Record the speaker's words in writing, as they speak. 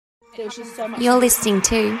There's just so much. You're listening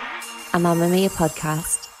to a Mamma Mia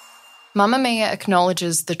podcast. Mamma Mia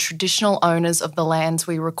acknowledges the traditional owners of the lands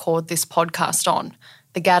we record this podcast on,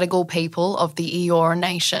 the Gadigal people of the Eora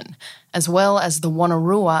Nation, as well as the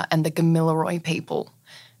Wonnarua and the Gamilaroi people.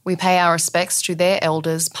 We pay our respects to their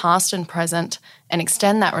elders, past and present, and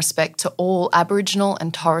extend that respect to all Aboriginal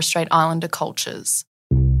and Torres Strait Islander cultures.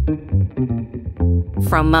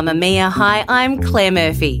 From Mamma Mia, hi, I'm Claire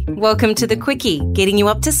Murphy. Welcome to The Quickie, getting you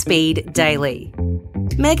up to speed daily.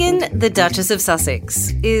 Meghan, the Duchess of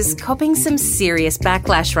Sussex, is copping some serious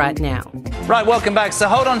backlash right now. Right, welcome back. So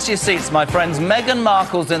hold on to your seats, my friends. Meghan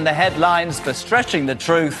Markle's in the headlines for stretching the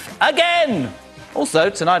truth again. Also,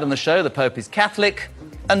 tonight on the show, the Pope is Catholic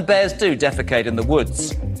and bears do defecate in the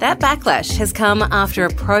woods. That backlash has come after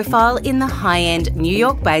a profile in the high-end New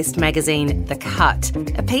York-based magazine The Cut,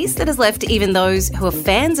 a piece that has left even those who are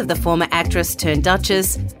fans of the former actress turned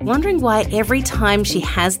Duchess wondering why every time she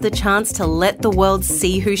has the chance to let the world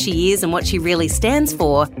see who she is and what she really stands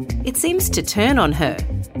for, it seems to turn on her.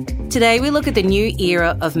 Today we look at the new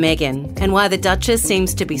era of Meghan and why the Duchess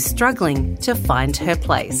seems to be struggling to find her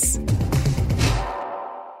place.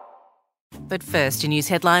 But first, your news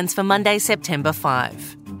headlines for Monday, September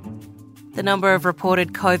 5. The number of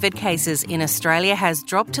reported COVID cases in Australia has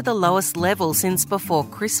dropped to the lowest level since before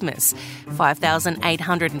Christmas.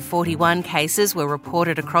 5,841 cases were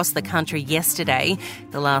reported across the country yesterday.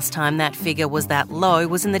 The last time that figure was that low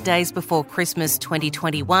was in the days before Christmas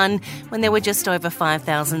 2021, when there were just over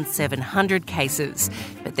 5,700 cases.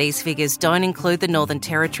 But these figures don't include the Northern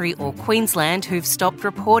Territory or Queensland, who've stopped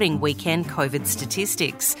reporting weekend COVID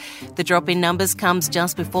statistics. The drop in numbers comes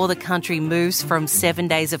just before the country moves from 7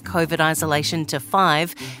 days of COVID isolation to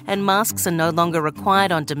 5, and masks are no longer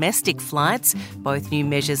required on domestic flights, both new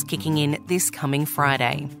measures kicking in this coming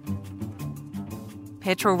Friday.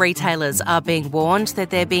 Petrol retailers are being warned that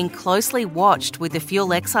they're being closely watched with the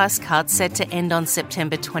fuel excise cut set to end on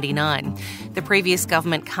September 29. The previous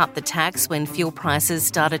government cut the tax when fuel prices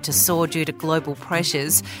started to soar due to global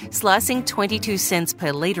pressures, slicing 22 cents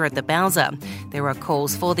per litre at the bowser. There are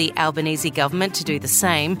calls for the Albanese government to do the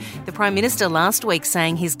same. The Prime Minister last week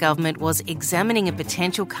saying his government was examining a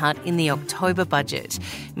potential cut in the October budget.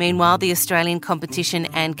 Meanwhile, the Australian Competition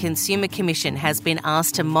and Consumer Commission has been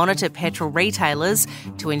asked to monitor petrol retailers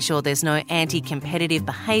to ensure there's no anti-competitive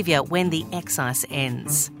behaviour when the excise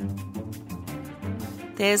ends.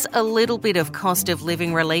 There's a little bit of cost of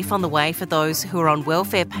living relief on the way for those who are on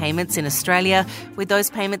welfare payments in Australia, with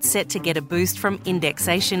those payments set to get a boost from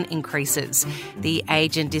indexation increases. The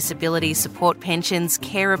age and disability support pensions,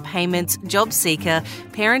 carer payments, job seeker,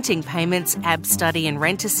 parenting payments, ab study and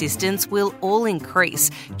rent assistance will all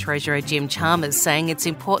increase. Treasurer Jim Chalmers saying it's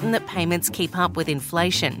important that payments keep up with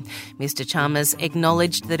inflation. Mr Chalmers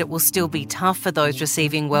acknowledged that it will still be tough for those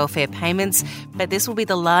receiving welfare payments, but this will be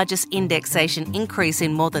the largest indexation increase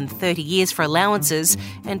in more than 30 years for allowances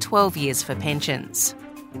and 12 years for pensions.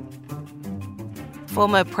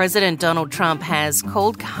 Former President Donald Trump has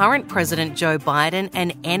called current President Joe Biden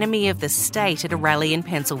an enemy of the state at a rally in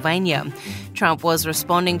Pennsylvania. Trump was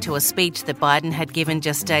responding to a speech that Biden had given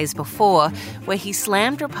just days before, where he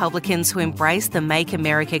slammed Republicans who embrace the Make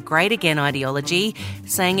America Great Again ideology,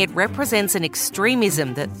 saying it represents an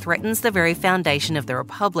extremism that threatens the very foundation of the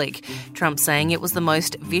republic. Trump saying it was the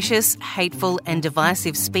most vicious, hateful and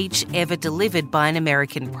divisive speech ever delivered by an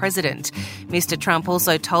American president. Mr. Trump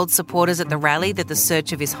also told supporters at the rally that the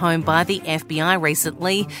search of his home by the FBI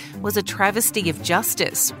recently was a travesty of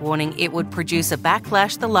justice, warning it would produce a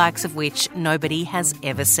backlash the likes of which nobody has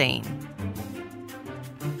ever seen.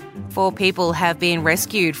 4 people have been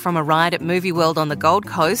rescued from a ride at Movie World on the Gold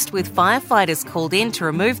Coast, with firefighters called in to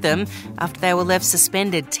remove them after they were left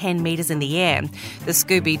suspended 10 metres in the air. The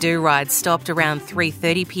Scooby-Doo ride stopped around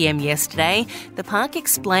 3:30 p.m. yesterday, the park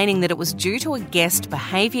explaining that it was due to a guest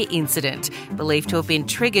behaviour incident, believed to have been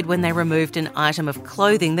triggered when they removed an item of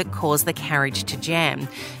clothing that caused the carriage to jam.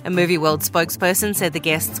 A Movie World spokesperson said the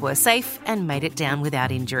guests were safe and made it down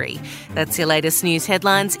without injury. That's your latest news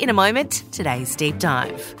headlines. In a moment, today's Deep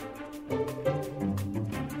Dive.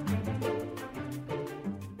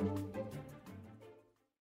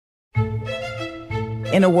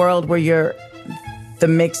 In a world where you're the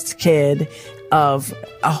mixed kid of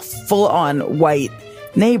a full-on white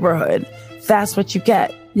neighborhood, that's what you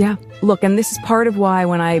get. Yeah. Look, and this is part of why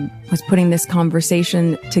when I was putting this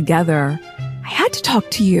conversation together, I had to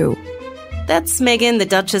talk to you. That's Meghan, the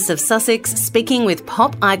Duchess of Sussex, speaking with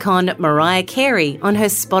pop icon Mariah Carey on her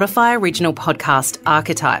Spotify original podcast,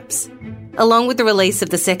 Archetypes. Along with the release of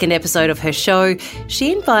the second episode of her show,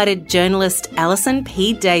 she invited journalist Alison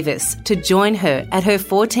P. Davis to join her at her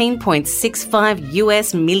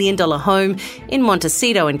 $14.65 million home in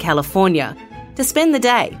Montecito in California to spend the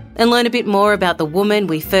day and learn a bit more about the woman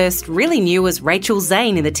we first really knew as Rachel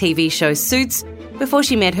Zane in the TV show Suits before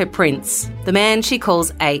she met her prince, the man she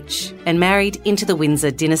calls H, and married into the Windsor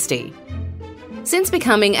dynasty. Since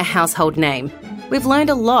becoming a household name, we've learned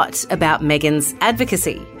a lot about Meghan's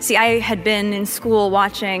advocacy. See, I had been in school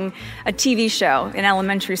watching a TV show in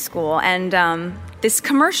elementary school, and this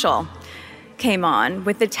commercial came on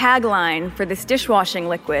with the tagline for this dishwashing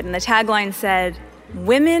liquid, and the tagline said,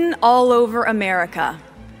 "Women all over America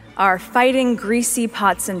are fighting greasy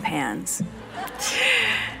pots and pans."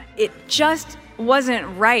 It just wasn't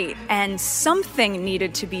right, and something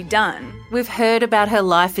needed to be done. We've heard about her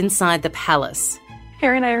life inside the palace.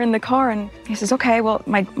 Harry and I are in the car, and he says, "Okay, well,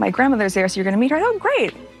 my grandmother's there, so you're going to meet her." Oh,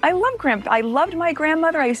 great. I loved my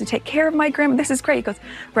grandmother. I used to take care of my grandmother. This is great. He goes,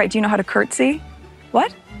 "Right, do you know how to curtsy?"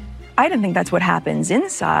 "What?" "I didn't think that's what happens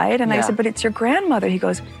inside." And I said, "But it's your grandmother." He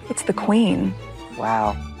goes, "It's the queen."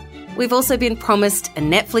 Wow. We've also been promised a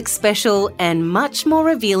Netflix special and much more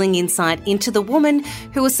revealing insight into the woman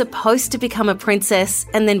who was supposed to become a princess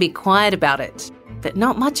and then be quiet about it. But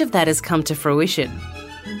not much of that has come to fruition.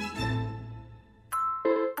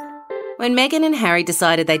 When Meghan and Harry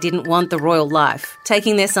decided they didn't want the royal life,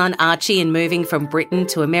 taking their son Archie and moving from Britain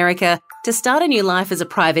to America to start a new life as a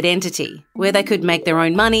private entity, where they could make their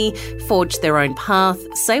own money, forge their own path,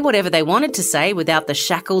 say whatever they wanted to say without the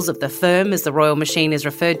shackles of the firm, as the royal machine is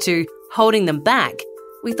referred to, holding them back,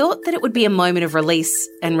 we thought that it would be a moment of release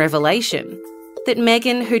and revelation. That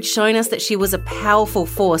Meghan, who'd shown us that she was a powerful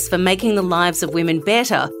force for making the lives of women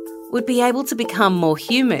better, would be able to become more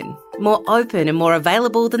human, more open and more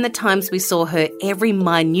available than the times we saw her every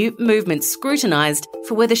minute movement scrutinised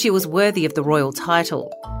for whether she was worthy of the royal title.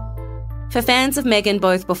 For fans of Meghan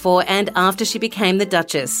both before and after she became the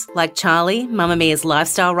Duchess, like Charlie, Mamamia's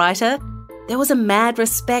lifestyle writer, there was a mad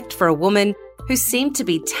respect for a woman who seemed to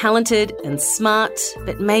be talented and smart,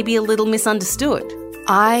 but maybe a little misunderstood.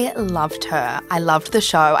 I loved her. I loved the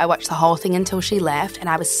show. I watched the whole thing until she left, and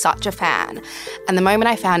I was such a fan. And the moment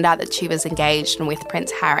I found out that she was engaged and with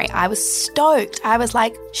Prince Harry, I was stoked. I was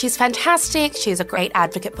like, she's fantastic. She's a great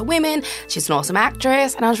advocate for women. She's an awesome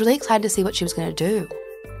actress. And I was really excited to see what she was going to do.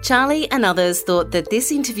 Charlie and others thought that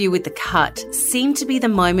this interview with The Cut seemed to be the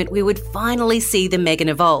moment we would finally see the Meghan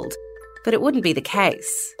of old. But it wouldn't be the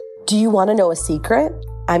case. Do you want to know a secret?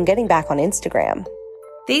 I'm getting back on Instagram.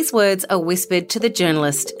 These words are whispered to the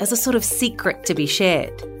journalist as a sort of secret to be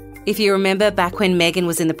shared. If you remember back when Meghan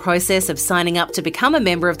was in the process of signing up to become a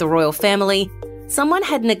member of the royal family, someone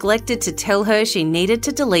had neglected to tell her she needed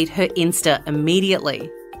to delete her Insta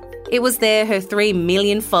immediately. It was there her 3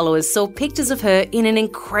 million followers saw pictures of her in an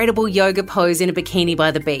incredible yoga pose in a bikini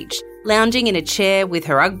by the beach, lounging in a chair with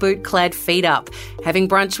her Ugg boot-clad feet up, having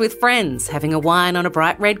brunch with friends, having a wine on a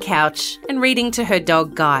bright red couch, and reading to her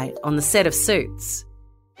dog Guy on the set of Suits.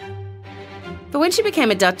 But when she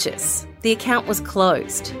became a Duchess, the account was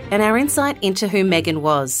closed, and our insight into who Meghan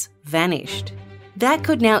was vanished. That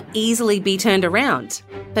could now easily be turned around.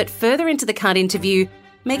 But further into the Cut interview,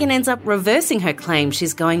 Meghan ends up reversing her claim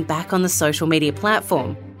she's going back on the social media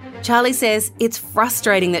platform. Charlie says it's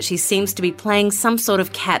frustrating that she seems to be playing some sort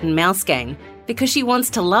of cat and mouse game because she wants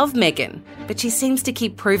to love Meghan, but she seems to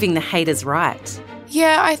keep proving the haters right.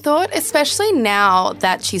 Yeah, I thought, especially now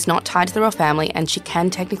that she's not tied to the royal family and she can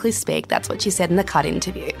technically speak, that's what she said in the Cut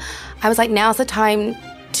interview. I was like, now's the time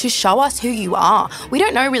to show us who you are. We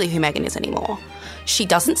don't know really who Meghan is anymore. She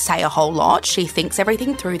doesn't say a whole lot. She thinks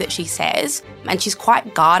everything through that she says, and she's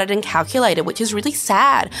quite guarded and calculated, which is really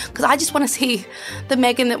sad because I just want to see the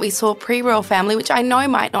Meghan that we saw pre-royal family, which I know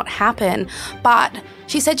might not happen, but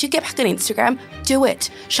she said she'd get back on Instagram. Do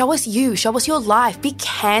it. Show us you. Show us your life. Be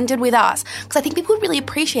candid with us because I think people would really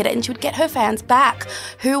appreciate it and she would get her fans back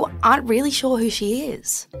who aren't really sure who she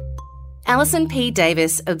is. Alison P.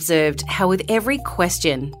 Davis observed how with every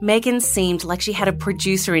question, Meghan seemed like she had a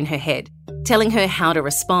producer in her head, telling her how to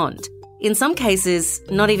respond. In some cases,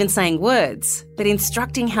 not even saying words, but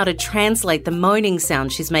instructing how to translate the moaning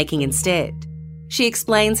sound she's making instead. She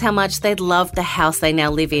explains how much they'd loved the house they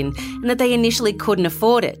now live in and that they initially couldn't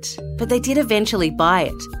afford it, but they did eventually buy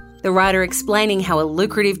it. The writer explaining how a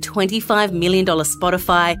lucrative $25 million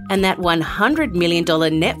Spotify and that $100 million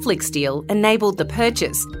Netflix deal enabled the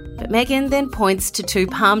purchase. But Meghan then points to 2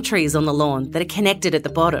 palm trees on the lawn that are connected at the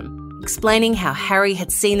bottom, explaining how Harry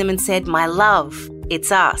had seen them and said, "My love,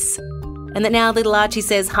 it's us." And that now little Archie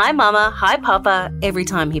says, "Hi Mama, hi Papa," every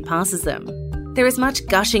time he passes them. There is much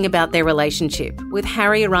gushing about their relationship, with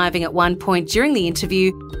Harry arriving at one point during the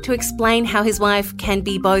interview to explain how his wife can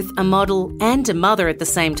be both a model and a mother at the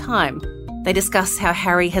same time. They discuss how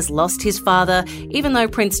Harry has lost his father, even though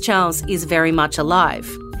Prince Charles is very much alive,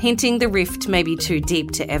 hinting the rift may be too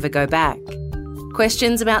deep to ever go back.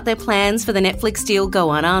 Questions about their plans for the Netflix deal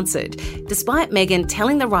go unanswered, despite Meghan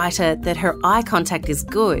telling the writer that her eye contact is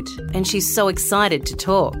good and she's so excited to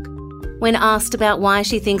talk. When asked about why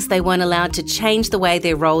she thinks they weren't allowed to change the way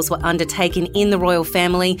their roles were undertaken in the royal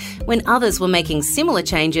family when others were making similar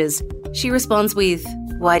changes, she responds with,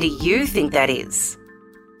 "Why do you think that is?"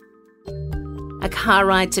 A car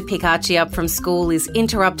ride to pick Archie up from school is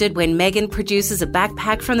interrupted when Meghan produces a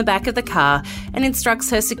backpack from the back of the car and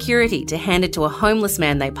instructs her security to hand it to a homeless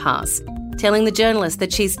man they pass, telling the journalist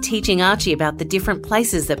that she's teaching Archie about the different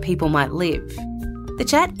places that people might live. The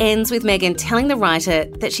chat ends with Meghan telling the writer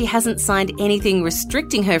that she hasn't signed anything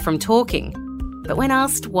restricting her from talking. But when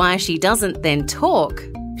asked why she doesn't then talk,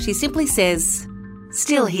 she simply says,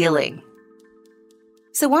 "Still healing."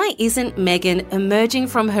 So why isn't Meghan emerging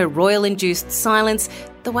from her royal-induced silence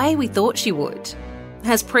the way we thought she would?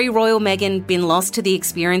 Has pre-royal Meghan been lost to the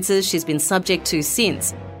experiences she's been subject to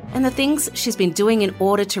since, and the things she's been doing in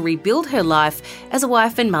order to rebuild her life as a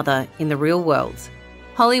wife and mother in the real world?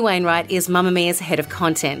 Holly Wainwright is Mamamia's head of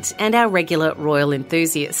content and our regular royal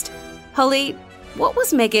enthusiast. Holly, what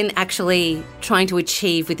was Meghan actually trying to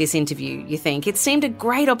achieve with this interview, you think? It seemed a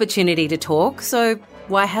great opportunity to talk, so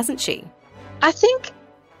why hasn't she? I think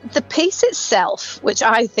the piece itself, which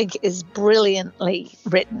I think is brilliantly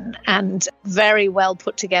written and very well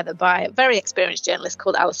put together by a very experienced journalist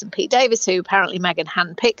called Alison P. Davis, who apparently Meghan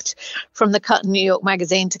handpicked from the Cut in New York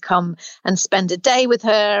magazine to come and spend a day with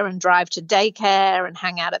her and drive to daycare and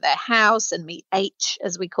hang out at their house and meet H,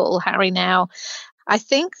 as we call Harry now. I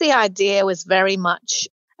think the idea was very much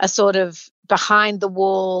a sort of behind the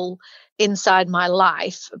wall, inside my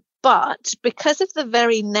life. But because of the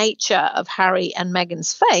very nature of Harry and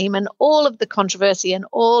Meghan's fame and all of the controversy and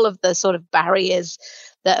all of the sort of barriers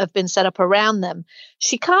that have been set up around them,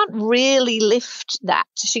 she can't really lift that.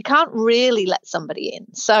 She can't really let somebody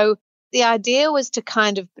in. So the idea was to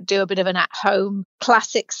kind of do a bit of an at-home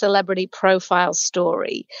classic celebrity profile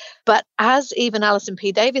story. But as even Alison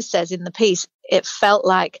P. Davis says in the piece, it felt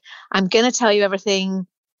like, I'm going to tell you everything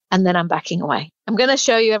and then I'm backing away. I'm going to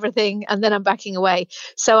show you everything and then I'm backing away.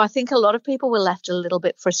 So I think a lot of people were left a little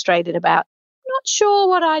bit frustrated about, not sure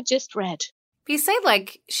what I just read. You say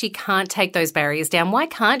like she can't take those barriers down. Why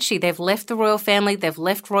can't she? They've left the royal family. They've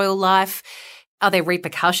left royal life. Are there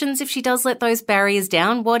repercussions if she does let those barriers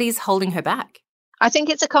down? What is holding her back? I think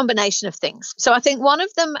it's a combination of things. So I think one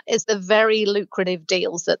of them is the very lucrative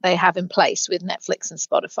deals that they have in place with Netflix and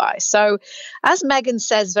Spotify. So as Meghan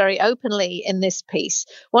says very openly in this piece,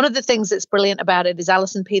 one of the things that's brilliant about it is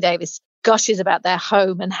Alison P. Davis gushes about their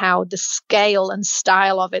home and how the scale and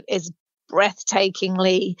style of it is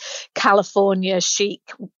breathtakingly California chic,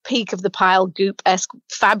 peak of the pile, goop-esque,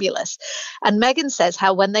 fabulous. And Meghan says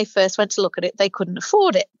how when they first went to look at it, they couldn't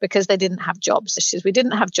afford it because they didn't have jobs. She says, we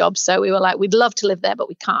didn't have jobs, so we were like, we'd love to live there, but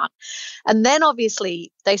we can't. And then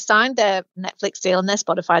obviously they signed their Netflix deal and their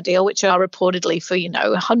Spotify deal, which are reportedly for,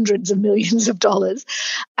 hundreds of millions of dollars,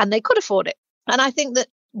 and they could afford it. And I think that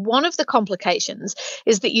one of the complications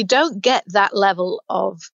is that you don't get that level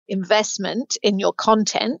of investment in your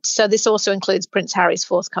content. So this also includes Prince Harry's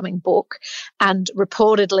forthcoming book and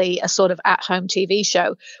reportedly a sort of at-home TV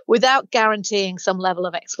show without guaranteeing some level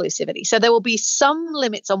of exclusivity. So there will be some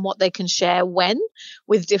limits on what they can share when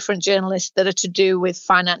with different journalists that are to do with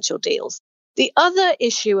financial deals. The other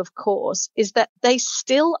issue, of course, is that they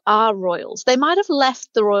still are royals. They might have left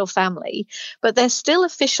the royal family, but they're still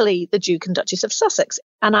officially the Duke and Duchess of Sussex.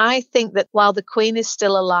 And I think that while the Queen is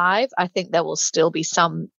still alive, I think there will still be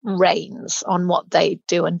some reins on what they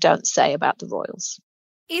do and don't say about the royals.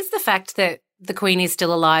 Is the fact that the Queen is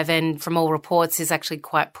still alive and from all reports is actually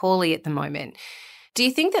quite poorly at the moment, do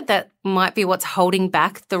you think that that might be what's holding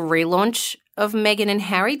back the relaunch of Meghan and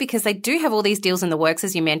Harry? Because they do have all these deals in the works,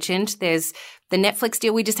 as you mentioned. There's the Netflix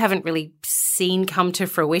deal we just haven't really seen come to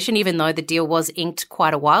fruition, even though the deal was inked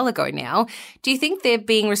quite a while ago now. Do you think they're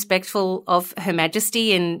being respectful of Her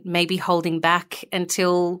Majesty and maybe holding back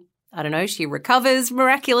until, I don't know, she recovers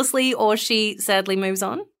miraculously or she sadly moves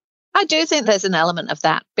on? I do think there's an element of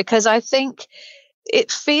that because I think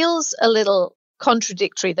it feels a little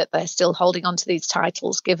contradictory that they're still holding on to these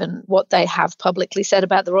titles given what they have publicly said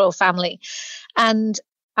about the royal family. And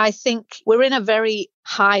I think we're in a very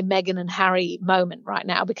high Meghan and Harry moment right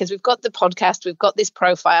now because we've got the podcast, we've got this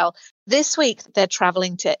profile. This week, they're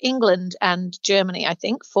traveling to England and Germany, I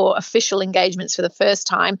think, for official engagements for the first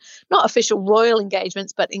time. Not official royal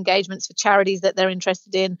engagements, but engagements for charities that they're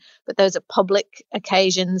interested in, but those are public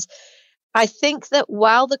occasions. I think that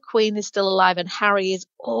while the Queen is still alive and Harry is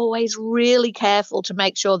always really careful to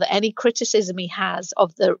make sure that any criticism he has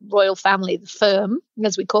of the royal family, the firm,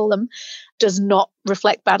 as we call them, does not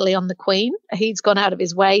reflect badly on the Queen. He's gone out of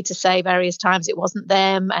his way to say various times it wasn't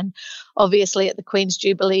them. And obviously at the Queen's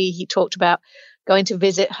Jubilee, he talked about going to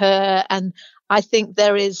visit her. And I think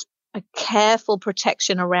there is a careful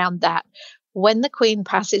protection around that. When the Queen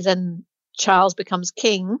passes and Charles becomes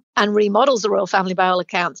king and remodels the royal family by all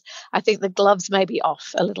accounts, I think the gloves may be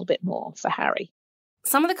off a little bit more for Harry.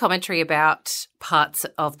 Some of the commentary about parts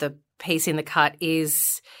of the piece in The Cut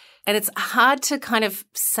is, and it's hard to kind of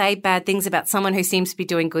say bad things about someone who seems to be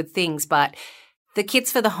doing good things, but the kits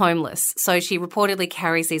for the homeless. So she reportedly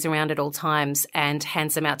carries these around at all times and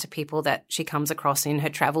hands them out to people that she comes across in her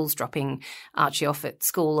travels, dropping Archie off at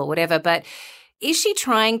school or whatever. But is she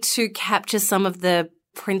trying to capture some of the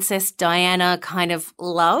Princess Diana kind of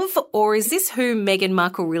love, or is this who Meghan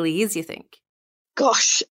Markle really is, you think?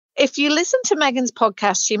 Gosh, if you listen to Meghan's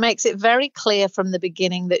podcast, she makes it very clear from the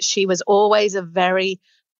beginning that she was always a very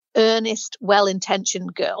earnest,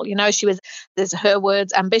 well-intentioned girl. You know, she was, there's her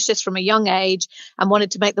words, ambitious from a young age and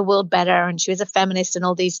wanted to make the world better, and she was a feminist and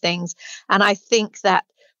all these things. And I think that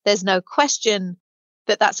there's no question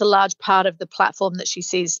that that's a large part of the platform that she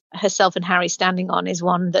sees herself and Harry standing on, is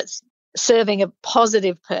one that's serving a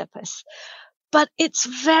positive purpose. But it's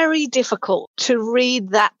very difficult to read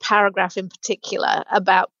that paragraph in particular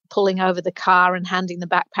about pulling over the car and handing the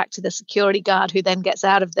backpack to the security guard, who then gets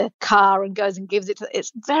out of the car and goes and gives it to.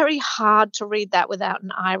 It's very hard to read that without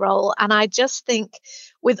an eye roll. And I just think,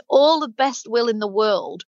 with all the best will in the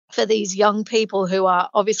world for these young people who are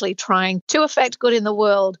obviously trying to affect good in the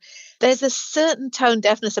world, there's a certain tone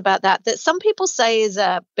deafness about that some people say is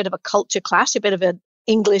a bit of a culture clash, a bit of an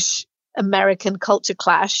English American culture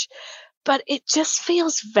clash, but it just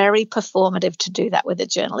feels very performative to do that with a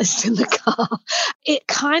journalist in the car. It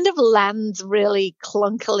kind of lands really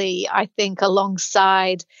clunkily, I think,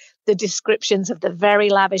 alongside the descriptions of the very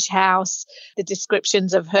lavish house, the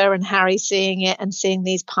descriptions of her and Harry seeing it and seeing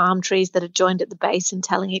these palm trees that are joined at the base and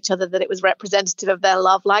telling each other that it was representative of their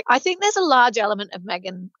love. Like, I think there's a large element of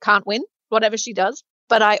Meghan can't win, whatever she does.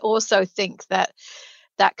 But I also think that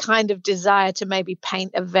kind of desire to maybe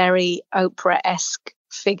paint a very Oprah-esque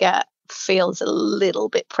figure feels a little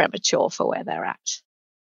bit premature for where they're at.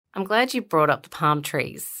 I'm glad you brought up the palm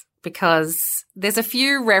trees, because there's a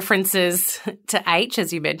few references to H,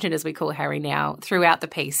 as you mentioned, as we call Harry now, throughout the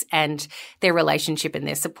piece, and their relationship and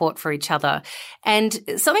their support for each other. And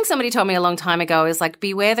something somebody told me a long time ago is like,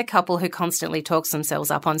 beware the couple who constantly talks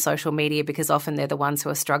themselves up on social media, because often they're the ones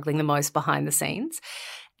who are struggling the most behind the scenes.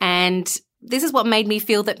 And this is what made me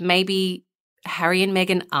feel that maybe Harry and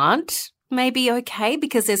Meghan aren't maybe okay,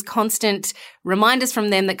 because there's constant reminders from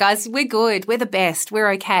them that, guys, we're good, we're the best, we're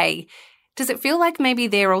okay. Does it feel like maybe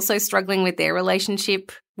they're also struggling with their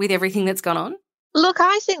relationship with everything that's gone on? Look,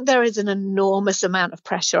 I think there is an enormous amount of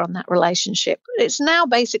pressure on that relationship. It's now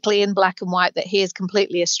basically in black and white that he is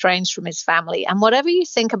completely estranged from his family. And whatever you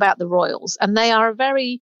think about the royals, and they are a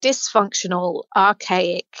very dysfunctional,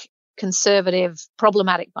 archaic, conservative,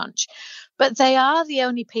 problematic bunch, but they are the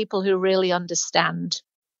only people who really understand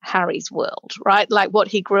Harry's world, right? Like what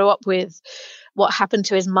he grew up with, what happened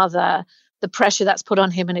to his mother, the pressure that's put on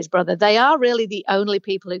him and his brother. They are really the only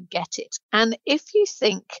people who get it. And if you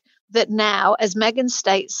think that now, as Meghan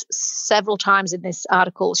states several times in this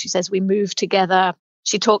article, she says, we moved together.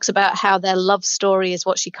 She talks about how their love story is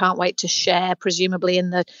what she can't wait to share, presumably in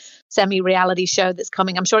the semi-reality show that's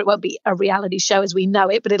coming. I'm sure it won't be a reality show as we know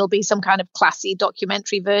it, but it'll be some kind of classy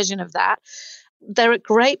documentary version of that. They're at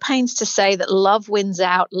great pains to say that love wins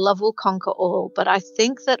out, love will conquer all. But I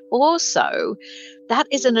think that also that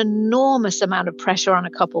is an enormous amount of pressure on a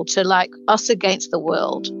couple to like us against the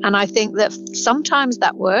world. And I think that sometimes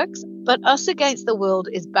that works, but us against the world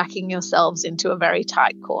is backing yourselves into a very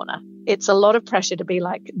tight corner. It's a lot of pressure to be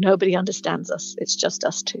like, nobody understands us. It's just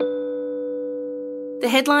us two. The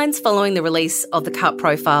headlines following the release of the Cut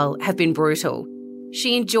profile have been brutal.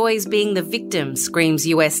 She enjoys being the victim, screams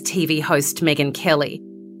US TV host Megyn Kelly.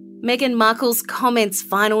 Meghan Markle's comments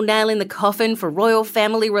final nail in the coffin for royal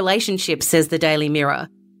family relationships, says the Daily Mirror.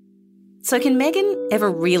 So can Meghan ever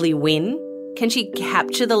really win? Can she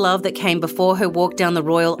capture the love that came before her walk down the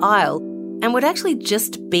royal aisle? And would actually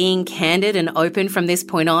just being candid and open from this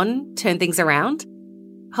point on turn things around?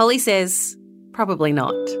 Holly says, Probably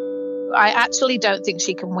not. I actually don't think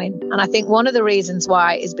she can win. And I think one of the reasons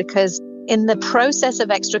why is because in the process of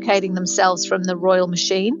extricating themselves from the royal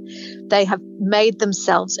machine, they have made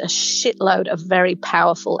themselves a shitload of very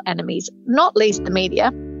powerful enemies, not least the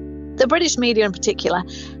media. The British media in particular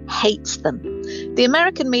hates them. The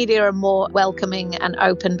American media are more welcoming and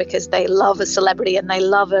open because they love a celebrity and they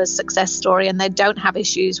love a success story and they don't have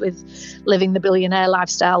issues with living the billionaire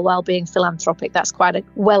lifestyle while being philanthropic. That's quite a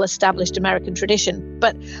well-established American tradition.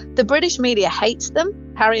 But the British media hates them.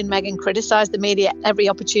 Harry and Meghan criticise the media every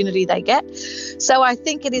opportunity they get. So I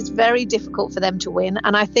think it is very difficult for them to win.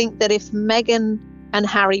 And I think that if Meghan and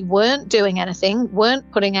Harry weren't doing anything, weren't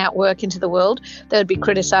putting out work into the world, they would be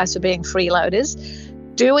criticised for being freeloaders.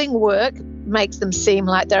 Doing work makes them seem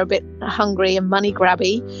like they're a bit hungry and money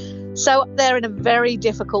grabby. So they're in a very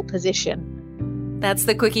difficult position. That's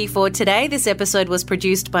the Quickie for today. This episode was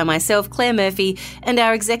produced by myself, Claire Murphy, and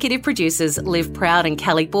our executive producers, Liv Proud and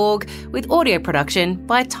Callie Borg, with audio production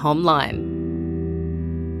by Tom Lyne.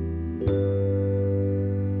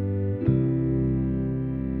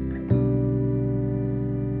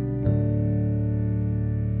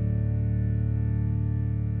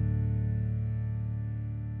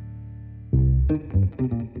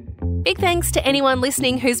 Big thanks to anyone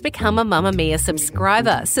listening who's become a Mamamia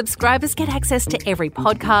subscriber. Subscribers get access to every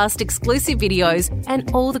podcast, exclusive videos,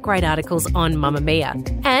 and all the great articles on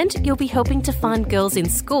Mamamia. And you'll be helping to fund girls in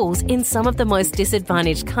schools in some of the most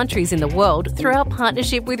disadvantaged countries in the world through our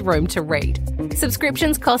partnership with Room to Read.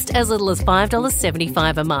 Subscriptions cost as little as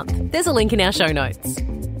 $5.75 a month. There's a link in our show notes.